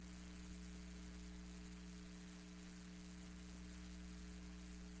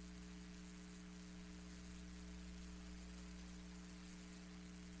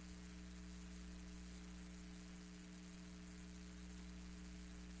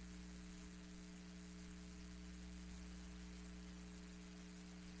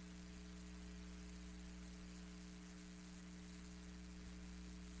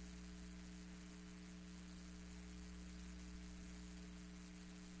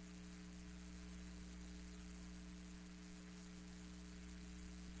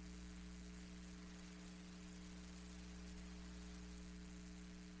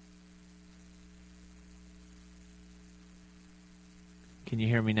Can you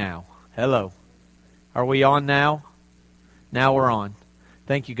hear me now? Hello. Are we on now? Now we're on.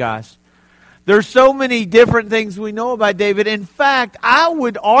 Thank you, guys. There's so many different things we know about David. In fact, I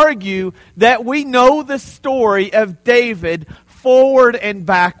would argue that we know the story of David forward and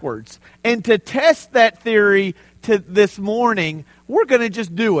backwards. And to test that theory to this morning, we're going to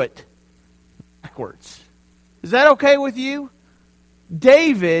just do it backwards. Is that okay with you?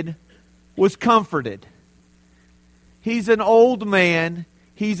 David was comforted. He's an old man.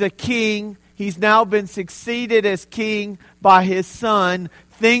 He's a king. He's now been succeeded as king by his son.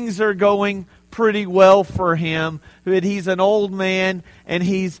 Things are going pretty well for him. But he's an old man and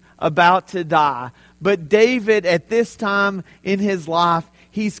he's about to die. But David, at this time in his life,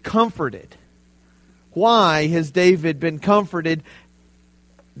 he's comforted. Why has David been comforted?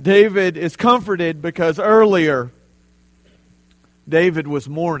 David is comforted because earlier David was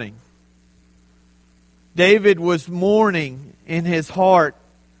mourning. David was mourning in his heart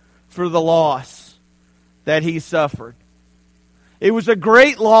for the loss that he suffered. It was a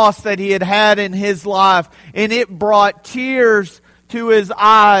great loss that he had had in his life, and it brought tears to his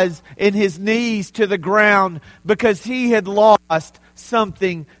eyes and his knees to the ground because he had lost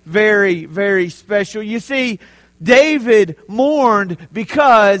something very, very special. You see, David mourned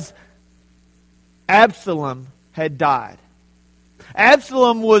because Absalom had died.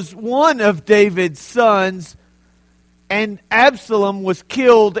 Absalom was one of David's sons, and Absalom was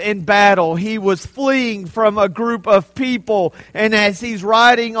killed in battle. He was fleeing from a group of people, and as he's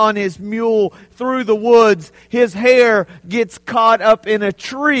riding on his mule through the woods, his hair gets caught up in a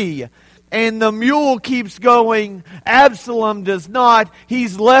tree. And the mule keeps going. Absalom does not.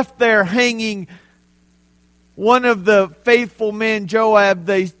 He's left there hanging. One of the faithful men, Joab,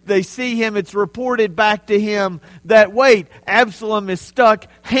 they see him. It's reported back to him that, wait, Absalom is stuck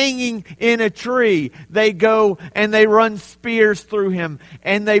hanging in a tree. They go and they run spears through him.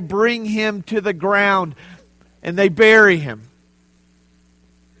 And they bring him to the ground. And they bury him.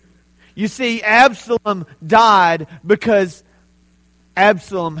 You see, Absalom died because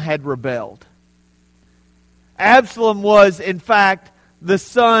Absalom had rebelled. Absalom was, in fact, the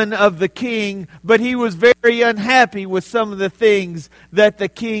son of the king, but he was very unhappy with some of the things that the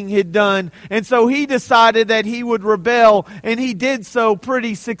king had done. And so he decided that he would rebel, and he did so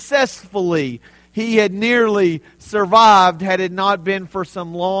pretty successfully. He had nearly survived had it not been for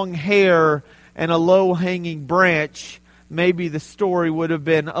some long hair and a low-hanging branch. Maybe the story would have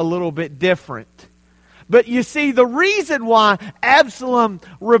been a little bit different. But you see, the reason why Absalom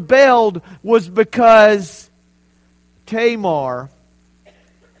rebelled was because Tamar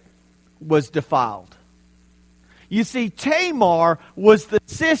was defiled. You see, Tamar was the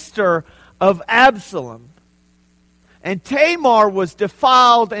sister of Absalom. And Tamar was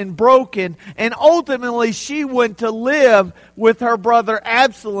defiled and broken, and ultimately she went to live with her brother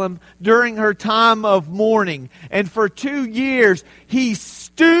Absalom during her time of mourning. And for 2 years, he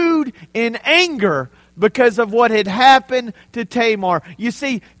stewed in anger because of what had happened to Tamar. You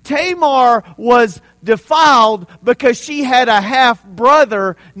see, Tamar was defiled because she had a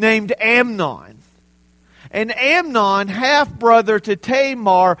half-brother named Amnon. And Amnon, half-brother to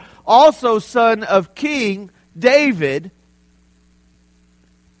Tamar, also son of King David,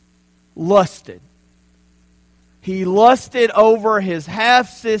 lusted. He lusted over his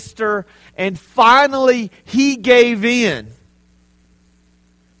half-sister, and finally he gave in.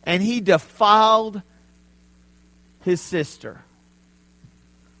 And he defiled his sister,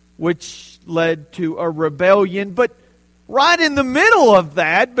 which led to a rebellion. But right in the middle of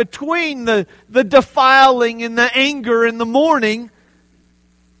that, between the defiling and the anger and the mourning,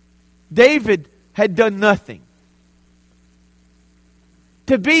 David had done nothing.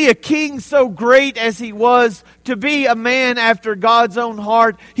 To be a king so great as he was, to be a man after God's own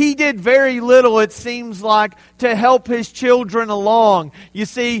heart, he did very little, it seems like, to help his children along. You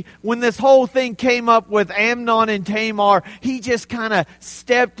see, when this whole thing came up with Amnon and Tamar, he just kind of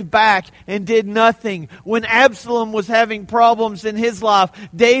stepped back and did nothing. When Absalom was having problems in his life,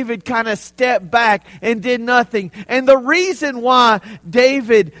 David kind of stepped back and did nothing. And the reason why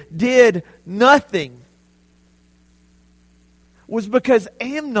David did nothing was because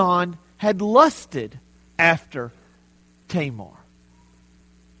Amnon had lusted after Tamar.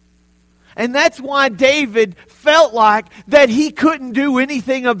 And that's why David felt like that he couldn't do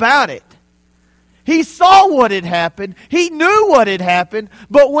anything about it. He saw what had happened. He knew what had happened.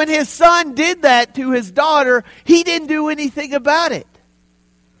 But when his son did that to his daughter, he didn't do anything about it.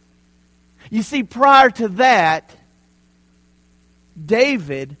 You see, prior to that,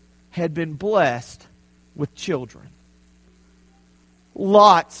 David had been blessed with children.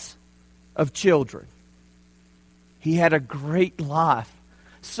 Lots of children. He had a great life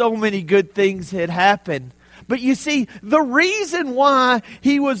so many good things had happened. But you see, the reason why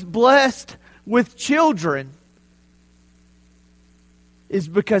he was blessed with children is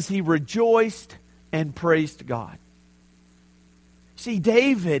because he rejoiced and praised God. See,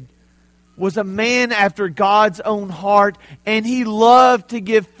 David was a man after God's own heart, and he loved to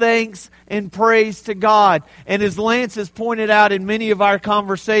give thanks and praise to God. And as Lance has pointed out in many of our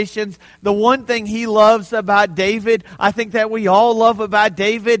conversations, the one thing he loves about David, I think that we all love about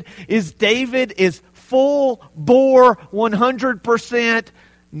David is full bore, 100%,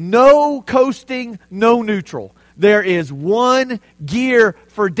 no coasting, no neutral. There is one gear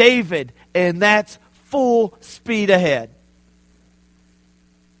for David, and that's full speed ahead.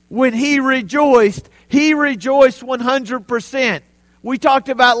 When he rejoiced 100%. We talked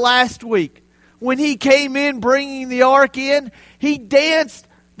about last week. When he came in bringing the ark in, he danced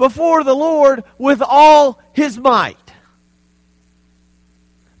before the Lord with all his might.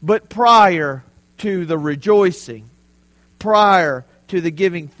 But prior to the rejoicing, prior to the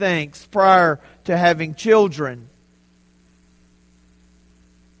giving thanks, prior to having children,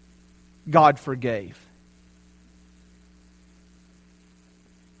 God forgave.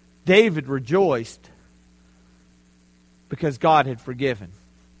 David rejoiced because God had forgiven.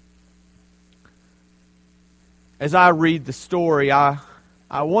 As I read the story, I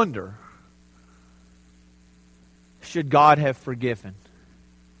wonder, should God have forgiven?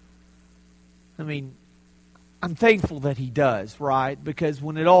 I mean, I'm thankful that He does, right? Because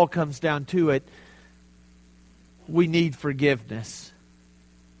when it all comes down to it, we need forgiveness.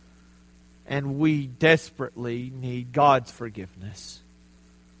 And we desperately need God's forgiveness.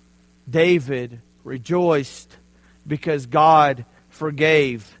 David rejoiced because God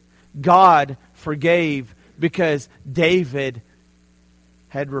forgave. God forgave because David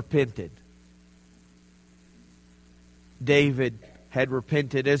had repented. David had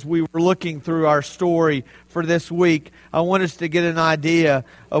repented. As we were looking through our story for this week, I want us to get an idea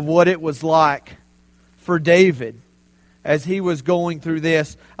of what it was like for David as he was going through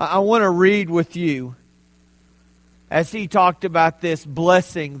this. I want to read with you as he talked about this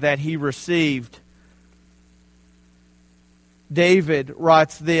blessing that he received. David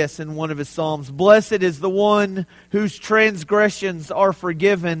writes this in one of his Psalms: "Blessed is the one whose transgressions are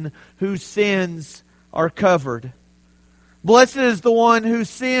forgiven, whose sins are covered. Blessed is the one whose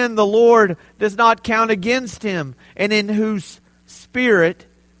sin the Lord does not count against him, and in whose spirit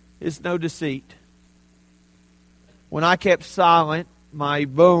is no deceit. When I kept silent, my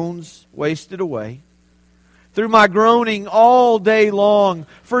bones wasted away through my groaning all day long.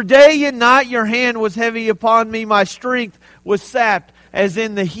 For day and night your hand was heavy upon me. My strength was sapped as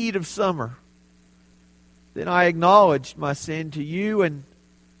in the heat of summer. Then I acknowledged my sin to you, and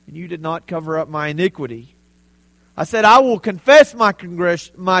you did not cover up my iniquity. I said, I will confess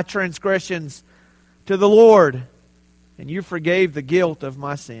my transgressions to the Lord, and you forgave the guilt of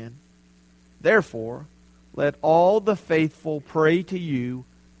my sin. Therefore, let all the faithful pray to you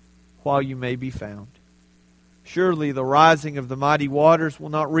while you may be found. Surely the rising of the mighty waters will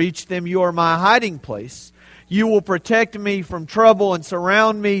not reach them. You are my hiding place. You will protect me from trouble and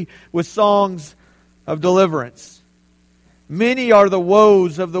surround me with songs of deliverance. Many are the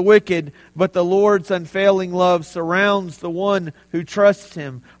woes of the wicked, but the Lord's unfailing love surrounds the one who trusts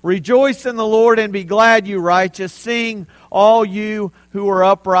Him. Rejoice in the Lord and be glad, you righteous. Sing, all you who are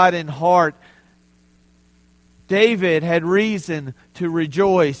upright in heart." David had reason to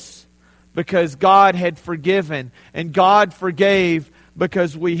rejoice because God had forgiven. And God forgave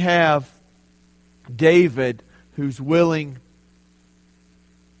because we have David who's willing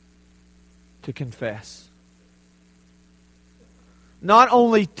to confess. Not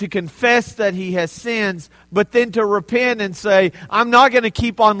only to confess that he has sins, but then to repent and say, I'm not going to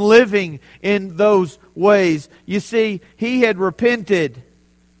keep on living in those ways. You see, he had repented.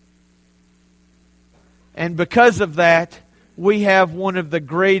 And because of that, we have one of the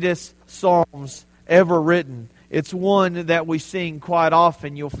greatest psalms ever written. It's one that we sing quite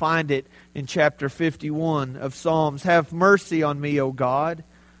often. You'll find it in chapter 51 of Psalms. Have mercy on me, O God,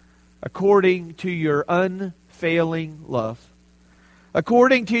 according to your unfailing love.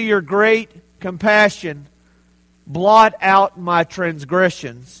 According to your great compassion, blot out my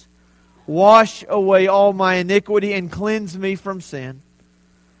transgressions. Wash away all my iniquity and cleanse me from sin.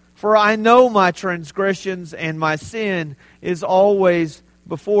 For I know my transgressions, and my sin is always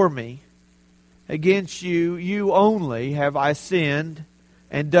before me. Against you, you only, have I sinned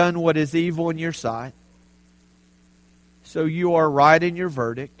and done what is evil in your sight. So you are right in your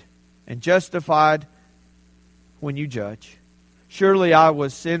verdict and justified when you judge. Surely I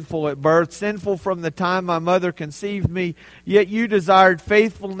was sinful at birth, sinful from the time my mother conceived me. Yet you desired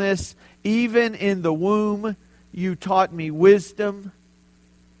faithfulness even in the womb. You taught me wisdom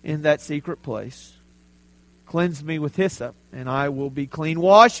in that secret place. Cleanse me with hyssop, and I will be clean.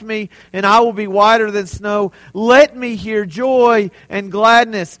 Wash me, and I will be whiter than snow. Let me hear joy and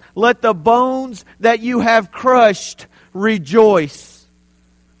gladness. Let the bones that you have crushed rejoice.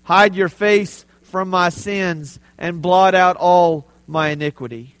 Hide your face from my sins and blot out all my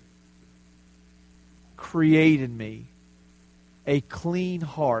iniquity. Create in me a clean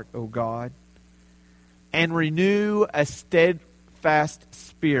heart, O God, and renew a steadfast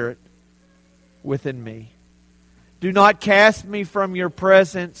spirit within me. Do not cast me from your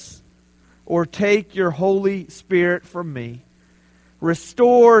presence or take your Holy Spirit from me.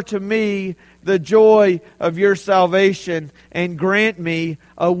 Restore to me the joy of your salvation and grant me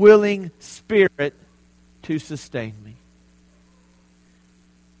a willing spirit to sustain me.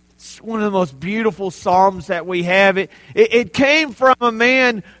 It's one of the most beautiful psalms that we have. It came from a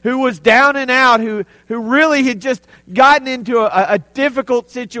man who was down and out, who really had just gotten into a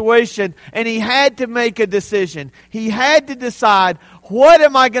difficult situation, and he had to make a decision. He had to decide, what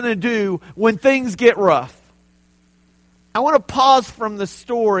am I going to do when things get rough? I want to pause from the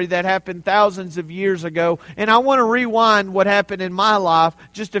story that happened thousands of years ago, and I want to rewind what happened in my life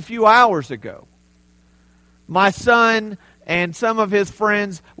just a few hours ago. My son and some of his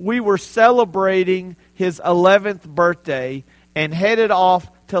friends, we were celebrating his 11th birthday and headed off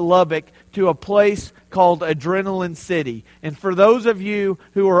to Lubbock to a place called Adrenaline City. And for those of you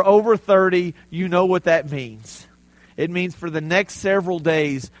who are over 30, you know what that means. It means for the next several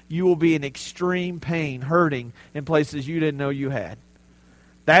days, you will be in extreme pain, hurting in places you didn't know you had.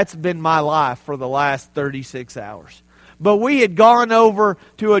 That's been my life for the last 36 hours. But we had gone over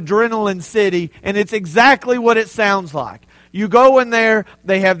to Adrenaline City, and it's exactly what it sounds like. You go in there,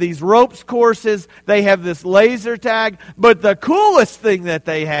 they have these ropes courses, they have this laser tag, but the coolest thing that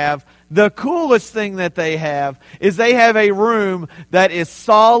they have is they have a room that is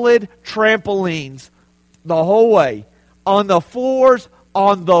solid trampolines the whole way. On the floors,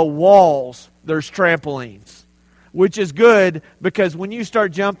 on the walls, there's trampolines. Which is good, because when you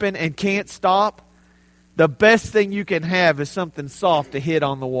start jumping and can't stop, the best thing you can have is something soft to hit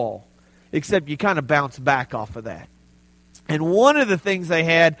on the wall. Except you kind of bounce back off of that. And one of the things they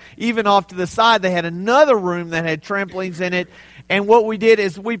had, even off to the side, they had another room that had trampolines in it. And what we did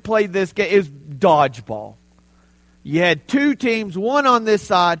is we played this game. It was dodgeball. You had two teams, one on this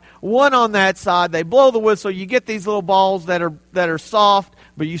side, one on that side. They blow the whistle. You get these little balls that are soft,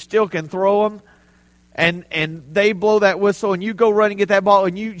 but you still can throw them. And they blow that whistle, and you go run and get that ball,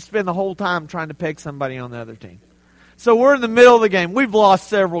 and you spend the whole time trying to peg somebody on the other team. So we're in the middle of the game. We've lost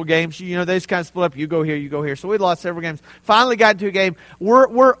several games. You know, they just kind of split up. You go here, you go here. So we lost several games. Finally got into a game.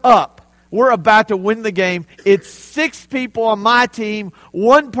 We're up. We're about to win the game. It's 6 people on my team,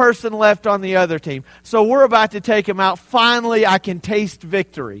 1 person left on the other team. So we're about to take them out. Finally, I can taste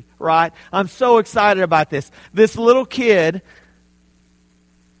victory, right? I'm so excited about this. This little kid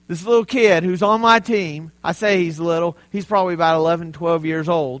who's on my team, I say he's little, he's probably about 11, 12 years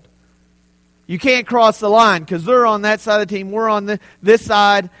old. You can't cross the line because they're on that side of the team, we're on this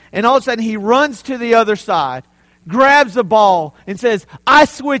side, and all of a sudden he runs to the other side, grabs the ball, and says, I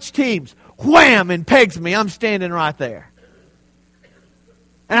switch teams. Wham! And pegs me. I'm standing right there.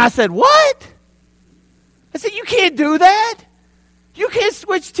 And I said, what? I said, you can't do that. You can't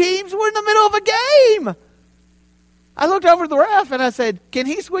switch teams. We're in the middle of a game. I looked over at the ref and I said, can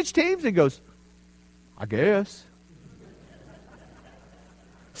he switch teams? And he goes, I guess.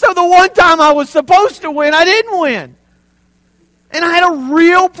 So the one time I was supposed to win, I didn't win. And I had a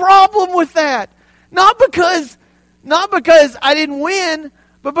real problem with that. Not because I didn't win,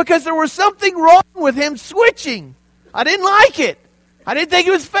 but because there was something wrong with him switching. I didn't like it. I didn't think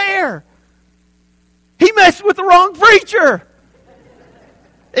it was fair. He messed with the wrong preacher.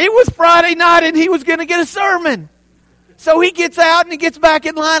 It was Friday night and he was going to get a sermon. So he gets out and he gets back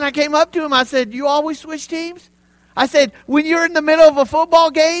in line. I came up to him. I said, you always switch teams? I said, when you're in the middle of a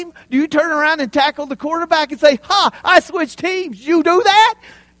football game, do you turn around and tackle the quarterback and say, I switched teams. You do that?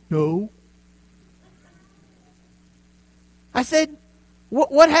 No. I said,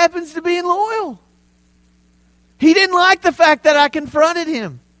 what happens to being loyal? He didn't like the fact that I confronted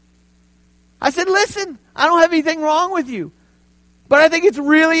him. I said, listen, I don't have anything wrong with you. But I think it's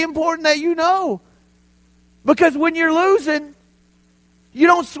really important that you know. Because when you're losing, you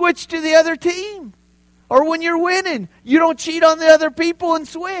don't switch to the other team. Or when you're winning, you don't cheat on the other people and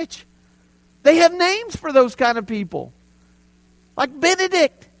switch. They have names for those kind of people. Like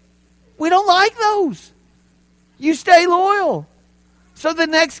Benedict. We don't like those. You stay loyal. So the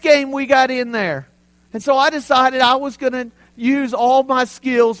next game we got in there. And so I decided I was going to use all my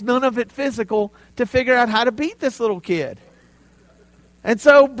skills, none of it physical, to figure out how to beat this little kid. And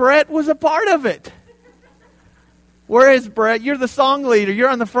so Brett was a part of it. Where is Brett? You're the song leader. You're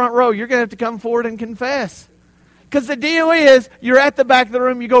on the front row. You're going to have to come forward and confess. Because the deal is, you're at the back of the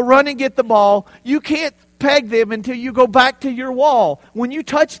room. You go run and get the ball. You can't peg them until you go back to your wall. When you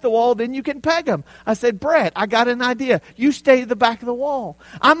touch the wall, then you can peg them. I said, Brett, I got an idea. You stay at the back of the wall.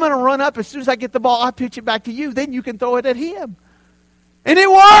 I'm going to run up. As soon as I get the ball, I pitch it back to you. Then you can throw it at him. And it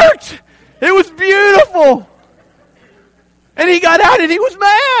worked. It was beautiful. And he got out and he was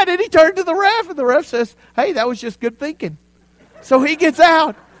mad. And he turned to the ref. And the ref says, hey, that was just good thinking. So he gets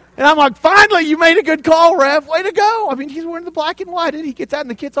out. And I'm like, finally, you made a good call, ref. Way to go. I mean, he's wearing the black and white. And he gets out and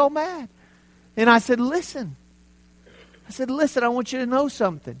the kid's all mad. And I said, listen. I want you to know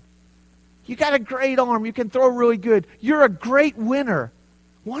something. You got a great arm. You can throw really good. You're a great winner.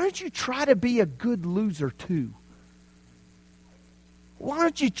 Why don't you try to be a good loser too? Why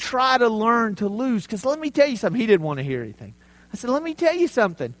don't you try to learn to lose? Because let me tell you something. He didn't want to hear anything. I said, let me tell you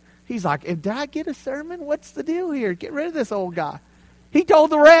something. He's like, did I get a sermon? What's the deal here? Get rid of this old guy. He told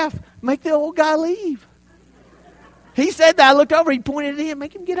the ref, make the old guy leave. He said that. I looked over. He pointed at him.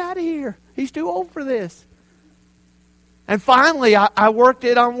 Make him get out of here. He's too old for this. And finally, I worked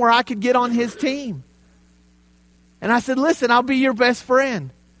it on where I could get on his team. And I said, listen, I'll be your best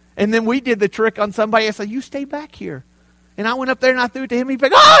friend. And then we did the trick on somebody. I said, you stay back here. And I went up there and I threw it to him. He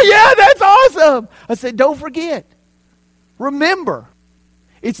said, oh, yeah, that's awesome. I said, don't forget. Remember,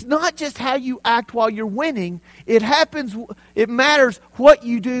 it's not just how you act while you're winning. It matters what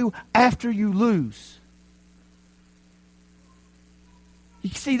you do after you lose. You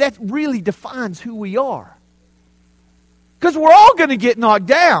see, that really defines who we are. Because we're all going to get knocked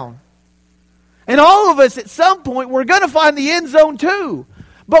down. And all of us at some point, we're going to find the end zone too.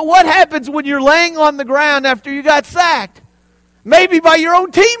 But what happens when you're laying on the ground after you got sacked? Maybe by your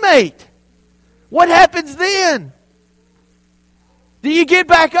own teammate. What happens then? Do you get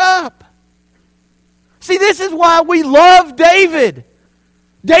back up? See, this is why we love David.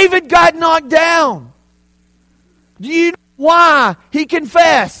 David got knocked down. Do you know why he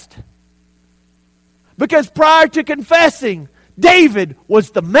confessed? Because prior to confessing, David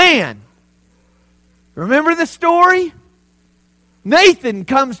was the man. Remember the story? Nathan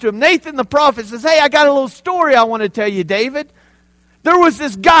comes to him. Nathan the prophet says, hey, I got a little story I want to tell you, David. There was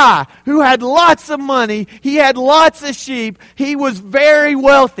this guy who had lots of money. He had lots of sheep. He was very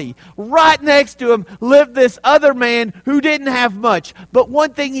wealthy. Right next to him lived this other man who didn't have much. But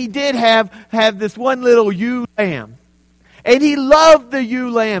one thing he did have this one little ewe lamb. And he loved the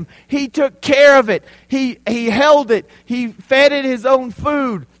ewe lamb. He took care of it. He held it. He fed it his own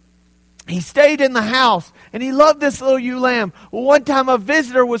food. He stayed in the house. And he loved this little ewe lamb. Well, one time a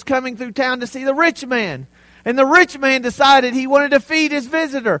visitor was coming through town to see the rich man. And the rich man decided he wanted to feed his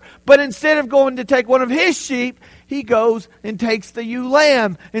visitor. But instead of going to take one of his sheep, he goes and takes the ewe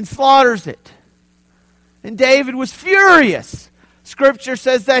lamb and slaughters it. And David was furious. Scripture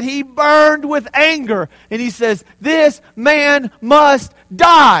says that he burned with anger. And he says, this man must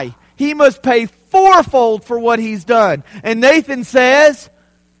die. He must pay fourfold for what he's done. And Nathan says,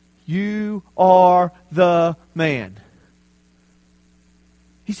 you are the man.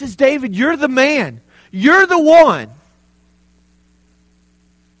 He says, David, you're the man. You're the one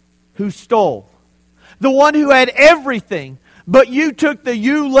who stole. The one who had everything. But you took the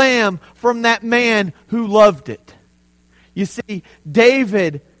ewe lamb from that man who loved it. You see,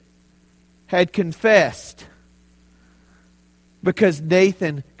 David had confessed because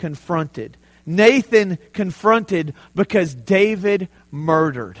Nathan confronted. Nathan confronted because David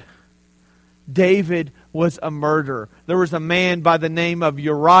murdered. David was a murderer. There was a man by the name of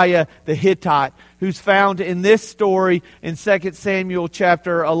Uriah the Hittite who's found in this story in 2 Samuel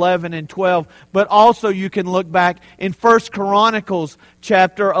chapter 11 and 12. But also you can look back in 1 Chronicles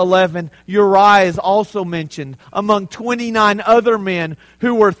chapter 11. Uriah is also mentioned among 29 other men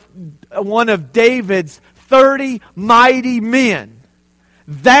who were one of David's 30 mighty men.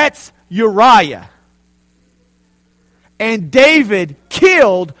 That's Uriah. And David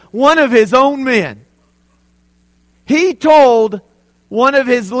killed one of his own men. He told one of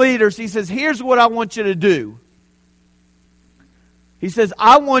his leaders, he says, here's what I want you to do. He says,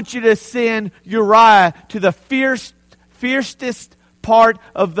 I want you to send Uriah to the fiercest part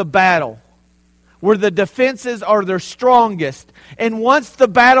of the battle, where the defenses are their strongest. And once the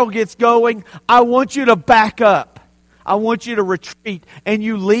battle gets going, I want you to back up. I want you to retreat, and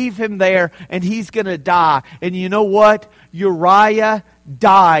you leave him there, and he's going to die. And you know what? Uriah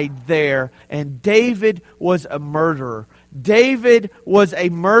died there, and David was a murderer. David was a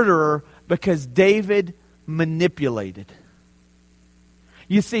murderer because David manipulated.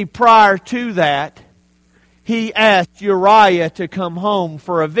 You see, prior to that, he asked Uriah to come home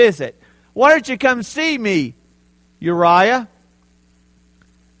for a visit. Why don't you come see me, Uriah?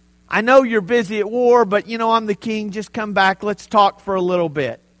 I know you're busy at war, but I'm the king. Just come back. Let's talk for a little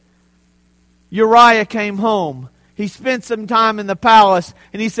bit. Uriah came home. He spent some time in the palace,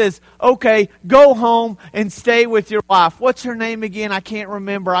 and he says, okay, go home and stay with your wife. What's her name again? I can't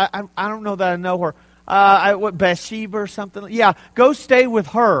remember. I don't know that I know her. What, Bathsheba or something? Yeah, go stay with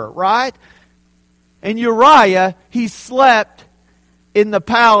her, right? And Uriah, he slept in the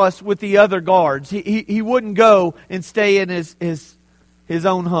palace with the other guards. He wouldn't go and stay in his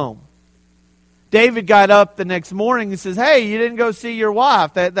own home. David got up the next morning and says, hey, you didn't go see your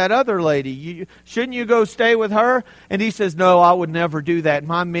wife, that other lady. Shouldn't you go stay with her? And he says, no, I would never do that.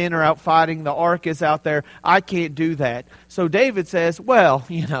 My men are out fighting. The ark is out there. I can't do that. So David says, well,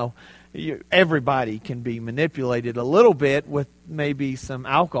 everybody can be manipulated a little bit with maybe some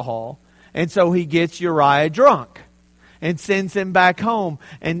alcohol. And so he gets Uriah drunk and sends him back home.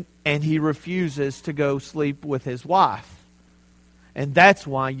 And he refuses to go sleep with his wife. And that's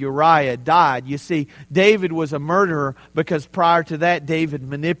why Uriah died. You see, David was a murderer because prior to that, David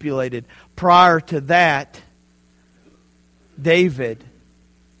manipulated. Prior to that, David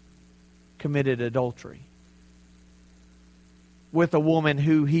committed adultery with a woman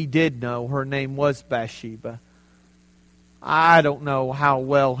who he did know. Her name was Bathsheba. I don't know how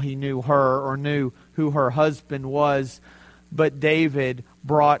well he knew her or knew who her husband was, but David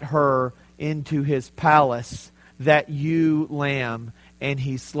brought her into his palace, that ewe lamb, and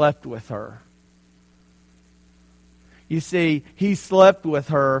he slept with her. You see, he slept with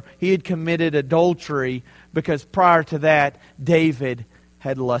her. He had committed adultery because prior to that, David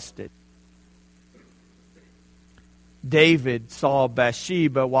had lusted. David saw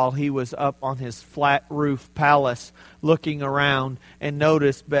Bathsheba while he was up on his flat roof palace looking around, and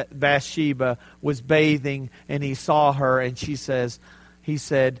noticed Bathsheba was bathing, and he saw her, and he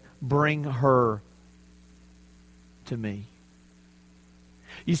said, bring her to me.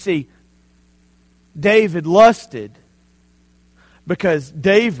 You see, David lusted because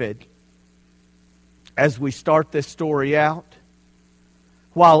David, as we start this story out,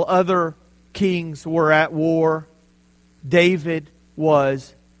 while other kings were at war, David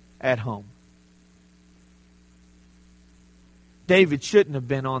was at home. David shouldn't have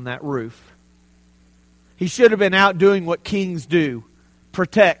been on that roof. He should have been out doing what kings do,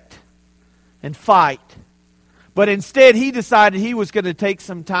 protect and fight. But instead, he decided he was going to take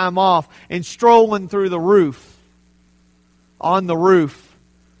some time off, and strolling through the roof, on the roof,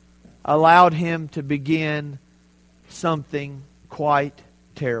 allowed him to begin something quite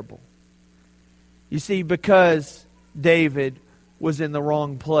terrible. You see, because David was in the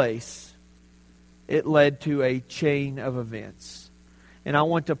wrong place, it led to a chain of events. And I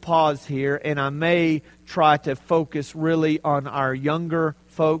want to pause here, and I may try to focus really on our younger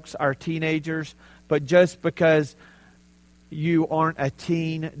folks, our teenagers. But just because you aren't a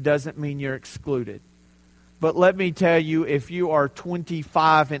teen doesn't mean you're excluded. But let me tell you, if you are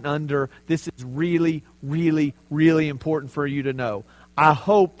 25 and under, this is really, really, really important for you to know. I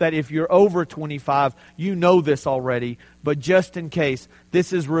hope that if you're over 25, you know this already. But just in case,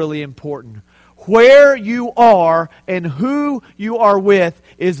 this is really important. Where you are and who you are with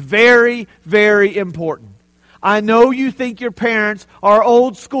is very, very important. I know you think your parents are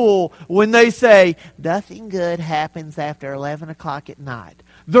old school when they say, nothing good happens after 11 o'clock at night.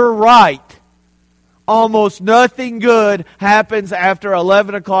 They're right. Almost nothing good happens after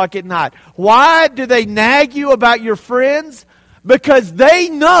 11 o'clock at night. Why do they nag you about your friends? Because they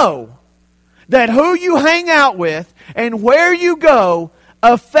know that who you hang out with and where you go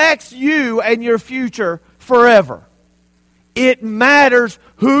affects you and your future forever. It matters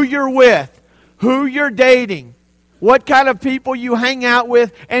who you're with, who you're dating, what kind of people you hang out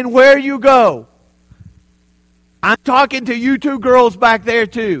with, and where you go. I'm talking to you two girls back there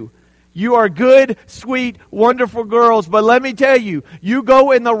too. You are good, sweet, wonderful girls, but let me tell you, you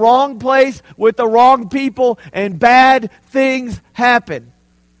go in the wrong place with the wrong people and bad things happen.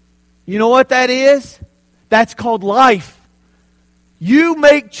 You know what that is? That's called life. You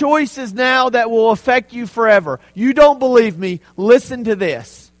make choices now that will affect you forever. You don't believe me? Listen to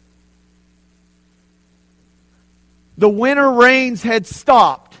this. The winter rains had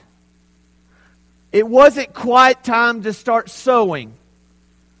stopped. It wasn't quite time to start sowing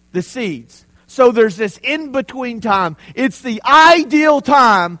the seeds. So there's this in-between time. It's the ideal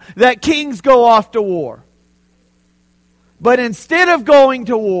time that kings go off to war. But instead of going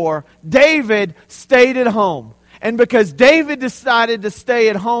to war, David stayed at home. And because David decided to stay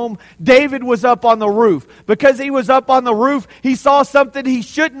at home, David was up on the roof. Because he was up on the roof, he saw something he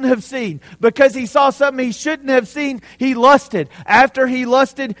shouldn't have seen. Because he saw something he shouldn't have seen, he lusted. After he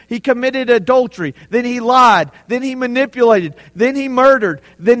lusted, he committed adultery. Then he lied. Then he manipulated. Then he murdered.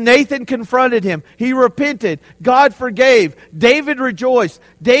 Then Nathan confronted him. He repented. God forgave. David rejoiced.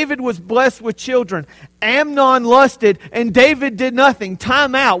 David was blessed with children. Amnon lusted, and David did nothing.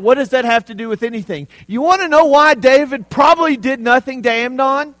 Time out. What does that have to do with anything? You want to know why David probably did nothing to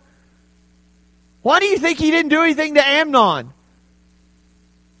Amnon? Why do you think he didn't do anything to Amnon?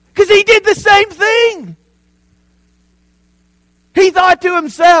 Because he did the same thing. He thought to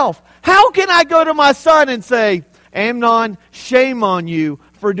himself, how can I go to my son and say, Amnon, shame on you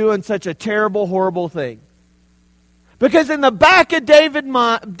for doing such a terrible, horrible thing? Because in the back of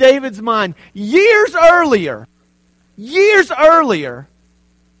David's mind, years earlier,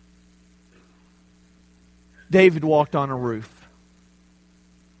 David walked on a roof.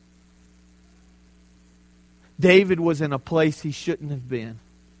 David was in a place he shouldn't have been.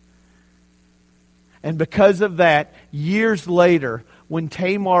 And because of that, years later, when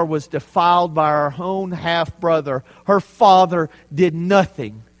Tamar was defiled by her own half-brother, her father did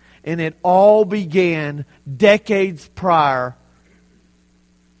nothing. And it all began decades prior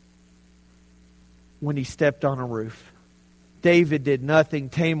when he stepped on a roof. David did nothing.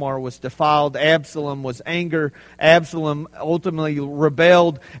 Tamar was defiled. Absalom was angry. Absalom ultimately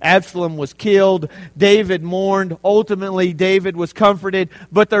rebelled. Absalom was killed. David mourned. Ultimately, David was comforted.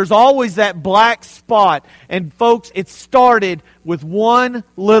 But there's always that black spot. And folks, it started with one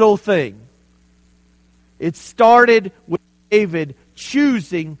little thing. It started with David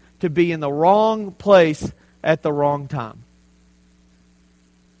choosing to be in the wrong place at the wrong time.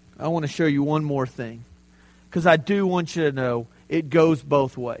 I want to show you one more thing, because I do want you to know it goes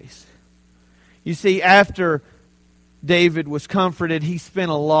both ways. You see, after David was comforted, he spent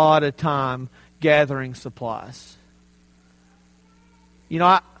a lot of time gathering supplies. You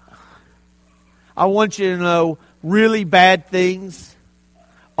know, I want you to know really bad things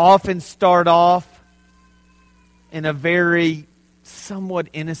often start off in a very somewhat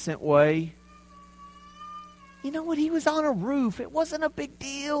innocent way. You know what? He was on a roof. It wasn't a big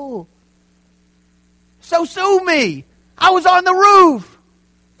deal. So sue me. I was on the roof.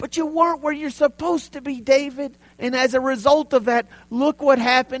 But you weren't where you're supposed to be, David. And as a result of that, look what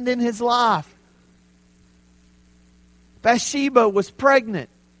happened in his life. Bathsheba was pregnant.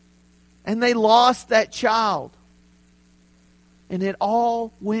 And they lost that child. And it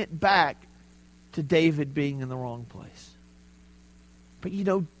all went back to David being in the wrong place. But you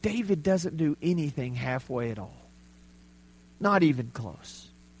know, David doesn't do anything halfway at all. Not even close.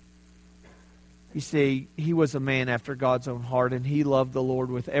 You see, he was a man after God's own heart, and he loved the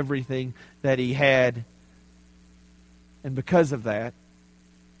Lord with everything that he had. And because of that,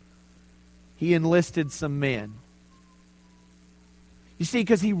 he enlisted some men. You see,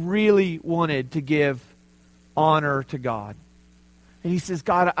 because he really wanted to give honor to God. And he says,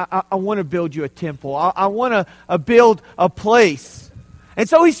 God, I want to build you a temple. I want to build a place. And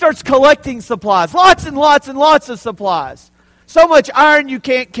so he starts collecting supplies. Lots and lots and lots of supplies. So much iron you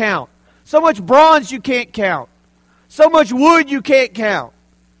can't count. So much bronze you can't count. So much wood you can't count.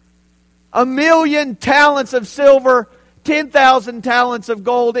 1,000,000 talents of silver, 10,000 talents of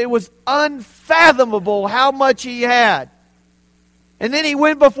gold. It was unfathomable how much he had. And then he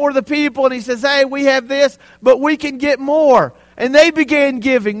went before the people and he says, hey, we have this, but we can get more. And they began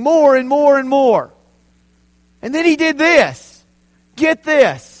giving more and more and more. And then he did this. Get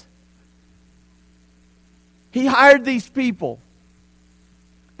this. He hired these people,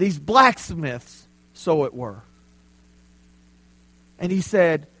 these blacksmiths, so it were. And he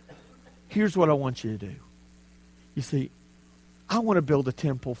said, here's what I want you to do. You see, I want to build a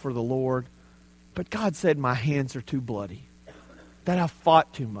temple for the Lord, but God said my hands are too bloody, that I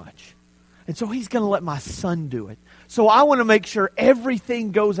fought too much. And so he's going to let my son do it. So I want to make sure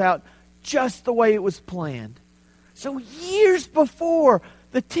everything goes out just the way it was planned. So years before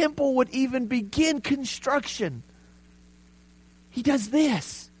the temple would even begin construction, he does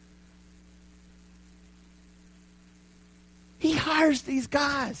this. He hires these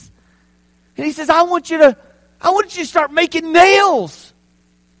guys. And he says, I want you to start making nails.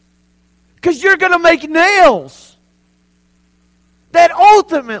 Because you're going to make nails that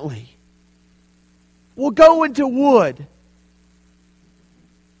ultimately will go into wood,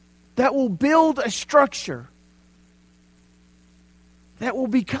 that will build a structure, that will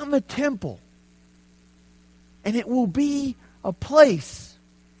become a temple. And it will be a place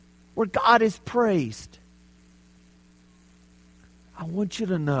where God is praised. I want you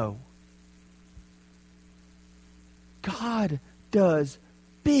to know God does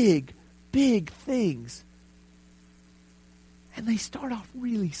big, big things. And they start off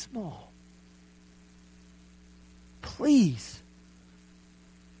really small. Please,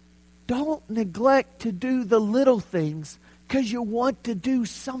 don't neglect to do the little things because you want to do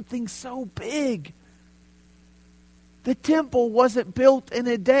something so big. The temple wasn't built in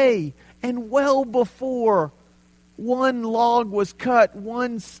a day, and well before one log was cut,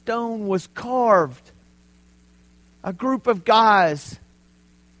 one stone was carved. A group of guys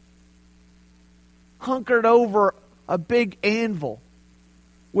hunkered over a big anvil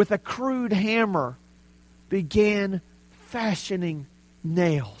with a crude hammer began fashioning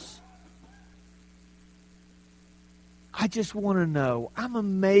nails. I just want to know, I'm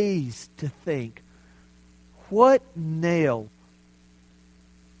amazed to think, what nail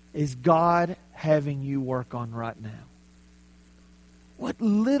is God having you work on right now? What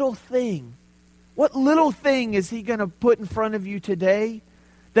little thing is He going to put in front of you today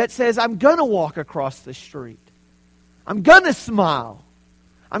that says, I'm going to walk across the street. I'm going to smile.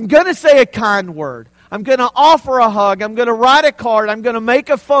 I'm going to say a kind word. I'm going to offer a hug. I'm going to write a card. I'm going to make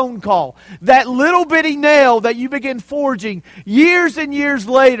a phone call. That little bitty nail that you begin forging years and years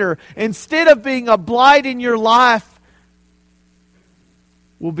later, instead of being a blight in your life,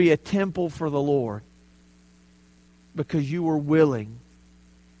 will be a temple for the Lord. Because you were willing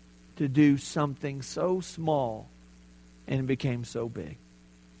to do something so small and it became so big.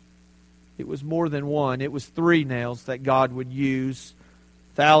 It was more than one. It was 3 nails that God would use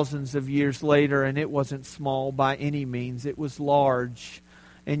thousands of years later, and it wasn't small by any means. It was large.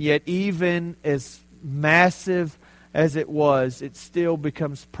 And yet even as massive as it was, it still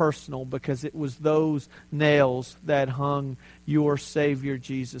becomes personal because it was those nails that hung your Savior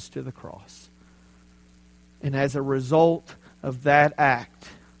Jesus to the cross. And as a result of that act,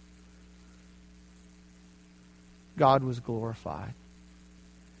 God was glorified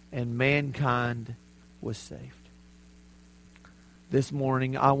and mankind was saved. This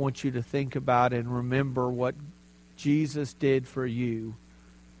morning, I want you to think about and remember what Jesus did for you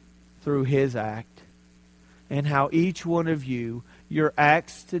through His act, and how each one of you, your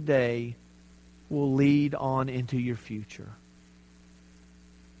acts today, will lead on into your future.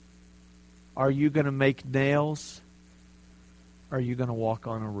 Are you going to make nails? Or are you going to walk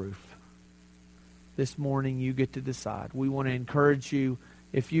on a roof? This morning, you get to decide. We want to encourage you.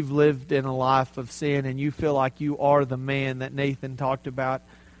 If you've lived in a life of sin and you feel like you are the man that Nathan talked about,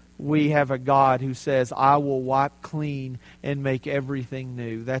 we have a God who says, I will wipe clean and make everything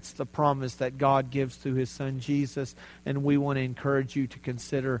new. That's the promise that God gives through His Son Jesus, and we want to encourage you to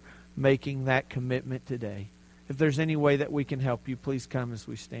consider making that commitment today. If there's any way that we can help you, please come as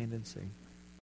we stand and sing.